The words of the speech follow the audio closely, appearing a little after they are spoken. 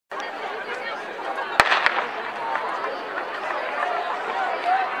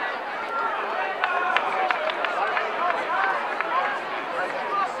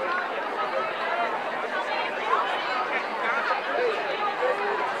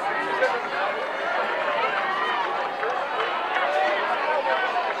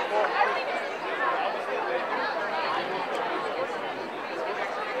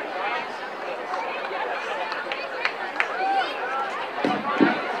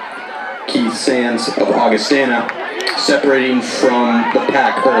Keith Sands of Augustana, separating from the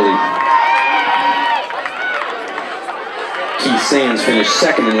pack early. Keith Sands finished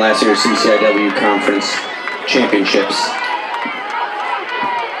second in last year's CCIW Conference Championships.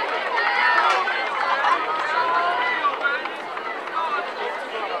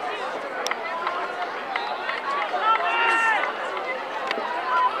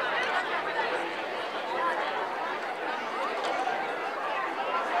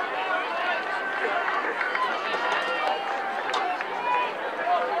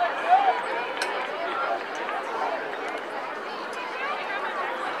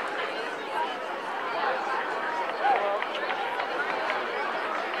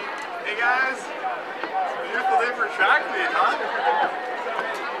 Hey guys, beautiful day for track meet, huh?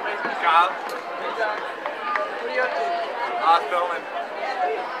 Kyle? What are you up to? Filming.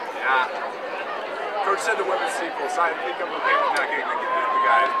 Yeah. Coach said the women's sequel, so I think I'm okay with not getting the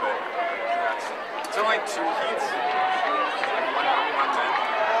guys, but it's only 2 heats. Like one men.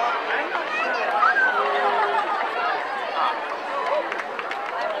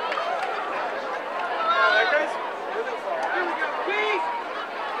 That guy's really far. Here we go, Keith!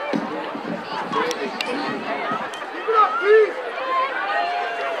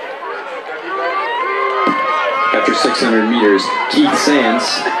 After 600 meters, Keith Sands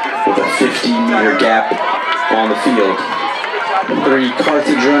with a 50-meter gap on the field. 3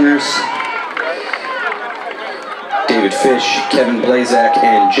 Carthage runners, David Fish, Kevin Blazak,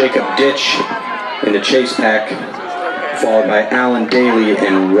 and Jacob Ditch in the chase pack, followed by Alan Daly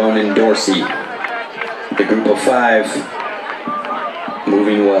and Ronan Dorsey. The group of 5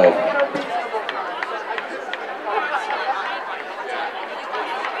 moving well.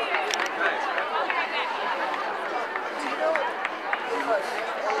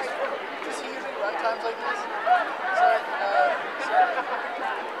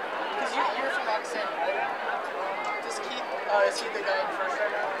 Is he the guy in first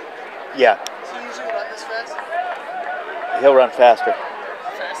right now? Yeah. Does he usually run this fast? He'll run faster.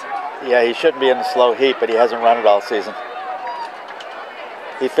 Faster? Yeah, he shouldn't be in the slow heat, but he hasn't run it all season.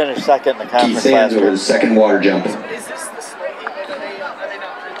 He finished second in the conference Keith Sands last year. with his second water jump. Is this the slow heat? Like, are they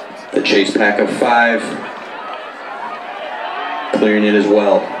not prelims? The chase pack of 5, clearing it as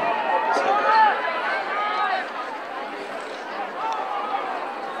well.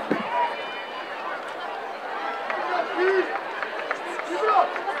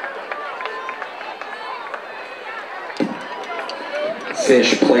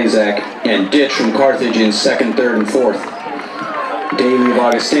 Fish, Plazak, and Ditch from Carthage in 2nd, 3rd, and 4th. Daly of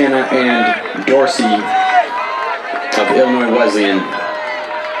Augustana and Dorsey of Illinois Wesleyan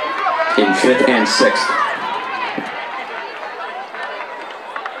in 5th and 6th.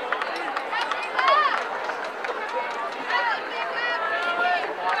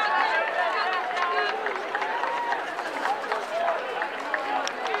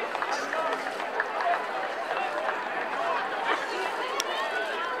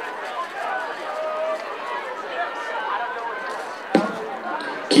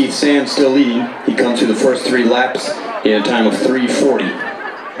 Keith Sands still leading. He comes through the first 3 laps in a time of 3:40.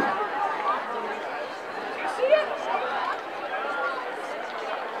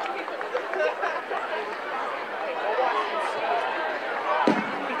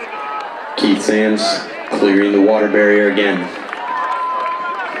 Keith Sands clearing the water barrier again.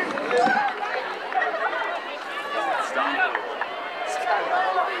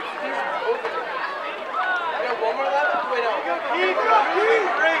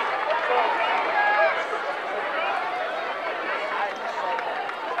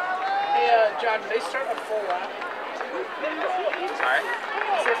 John, do they start a full lap? Sorry?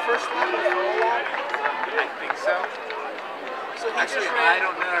 Is their first lap a full lap? I think so. So he Actually, just ran. I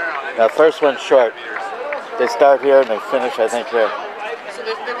don't know. The first one's short. They start here and they finish, I think, here. So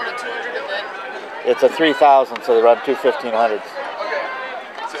they run a 200 and then? It's a 3,000, so they run 2 1500s. Okay.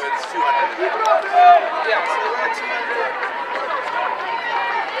 So it's 200. Yeah, so they run a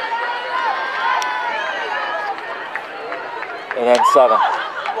 200. And then 7.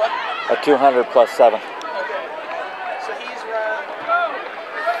 What? A 200 plus 7. Okay. So he's run.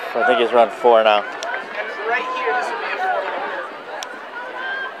 I think he's run 4 now. And right here, this would be a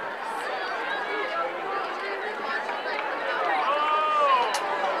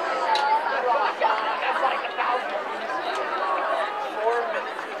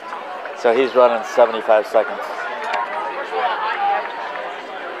So he's running 75 seconds.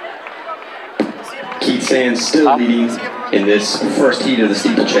 Keith Sands still leading in this first heat of the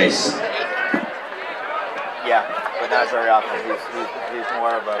steeplechase. Yeah, but not very often. He's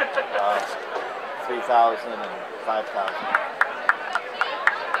more of a 3,000 and 5,000.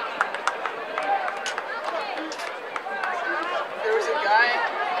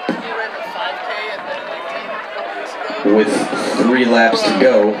 with 3 laps to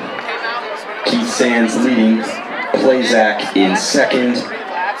go. Keith Sands leading, Plazak in second,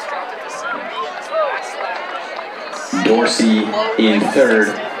 Dorsey in third,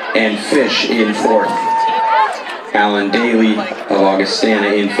 and Fish in fourth. Alan Daly of Augustana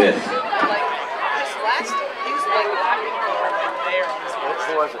in fifth.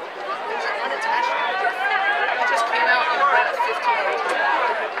 Who was it?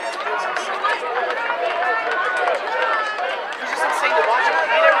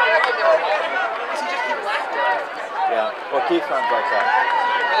 Yeah, well, Keith runs like that.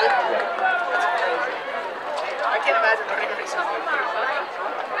 Yeah. I can't imagine running a race like that.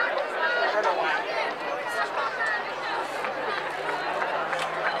 I don't know why.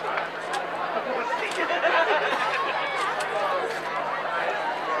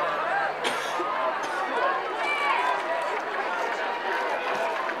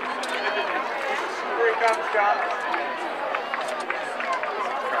 Here he comes, John.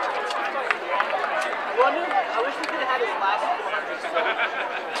 I wish we could have had his last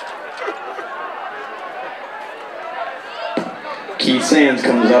 400. Keith Sands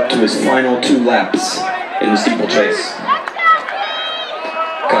comes up to his final 2 laps in the steeplechase.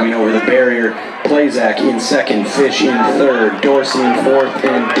 Coming over the barrier, Plazak in second, Fish in third, Dorsey in fourth,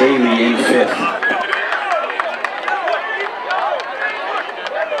 and Daly in fifth.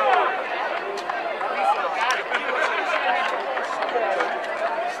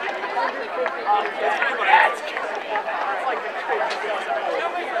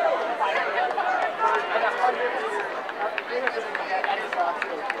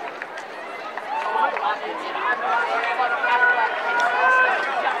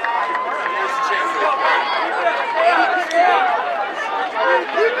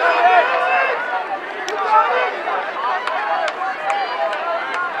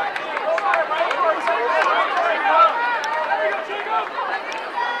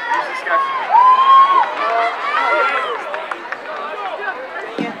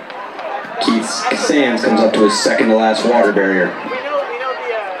 Keith Sands comes up to his second to last water barrier. We know the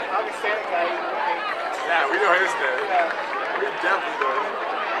Augustana guy. Yeah, we know his name. Yeah. We definitely know his name.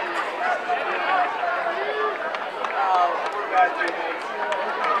 Poor guy, dude.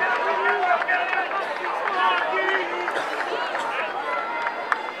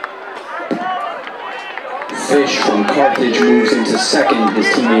 Fish from Carthage moves into second, his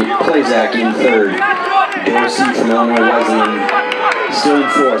teammate Plazak in third. Dorsey from Illinois Wesleyan still in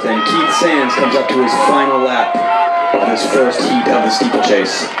fourth, and Keith Sands comes up to his final lap of this first heat of the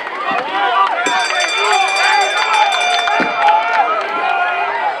steeplechase.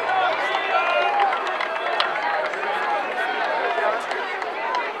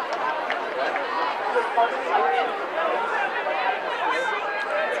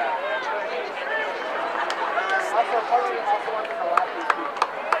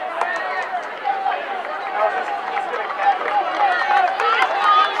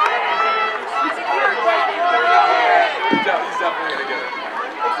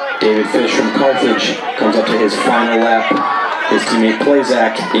 David Fish from Carthage comes up to his final lap. His teammate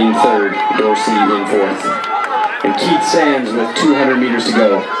Plazak in third, Dorsey in fourth. And Keith Sands with 200 meters to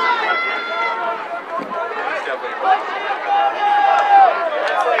go.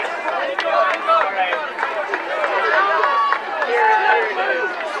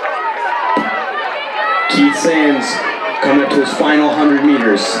 Keith Sands coming up to his final 100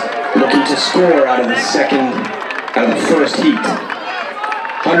 meters, looking to score out of the first heat.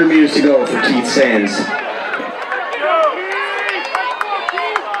 100 meters to go for Keith Sands.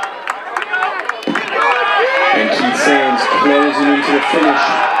 And Keith Sands closing into the finish.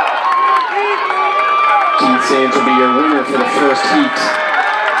 Keith Sands will be your winner for the first heat.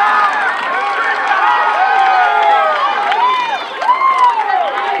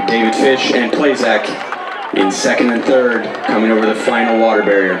 David Fish and Plazak in second and third, coming over the final water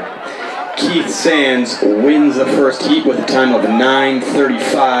barrier. Keith Sands wins the first heat with a time of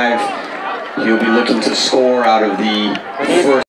 9:35. He'll be looking to score out of the first